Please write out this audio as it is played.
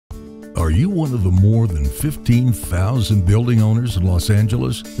Are you one of the more than 15,000 building owners in Los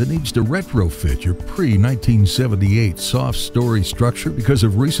Angeles that needs to retrofit your pre-1978 soft-story structure because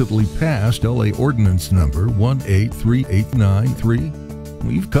of recently passed LA Ordinance Number 183893?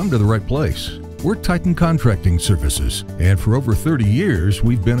 Well, you've come to the right place. We're Titan Contracting Services, and for over 30 years,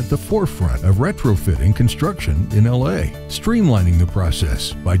 we've been at the forefront of retrofitting construction in LA, streamlining the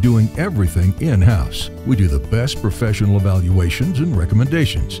process by doing everything in-house. We do the best professional evaluations and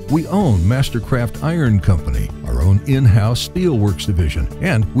recommendations. We own Mastercraft Iron Company, our own in-house steelworks division,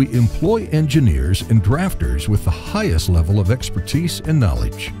 and we employ engineers and drafters with the highest level of expertise and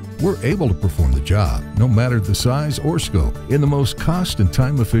knowledge. We're able to perform the job, no matter the size or scope, in the most cost and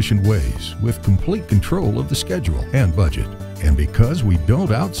time-efficient ways, with complete control of the schedule and budget. And because we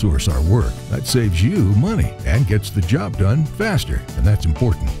don't outsource our work, that saves you money and gets the job done faster, and that's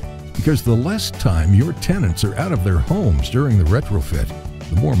important. Because the less time your tenants are out of their homes during the retrofit,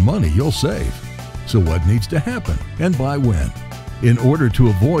 the more money you'll save. So what needs to happen, and by when? In order to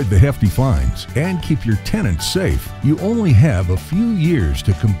avoid the hefty fines and keep your tenants safe, you only have a few years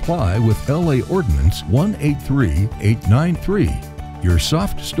to comply with LA Ordinance 183893. Your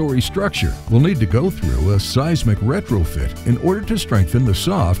soft-story structure will need to go through a seismic retrofit in order to strengthen the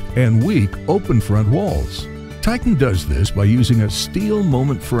soft and weak open front walls. Titan does this by using a steel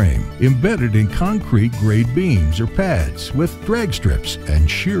moment frame embedded in concrete-grade beams or pads with drag strips and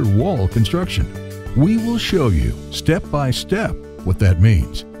shear wall construction. We will show you, step by step, what that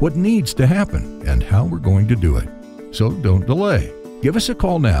means, what needs to happen, and how we're going to do it. So don't delay. Give us a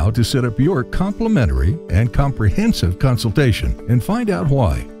call now to set up your complimentary and comprehensive consultation and find out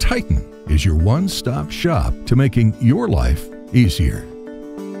why Titan is your one-stop shop to making your life easier.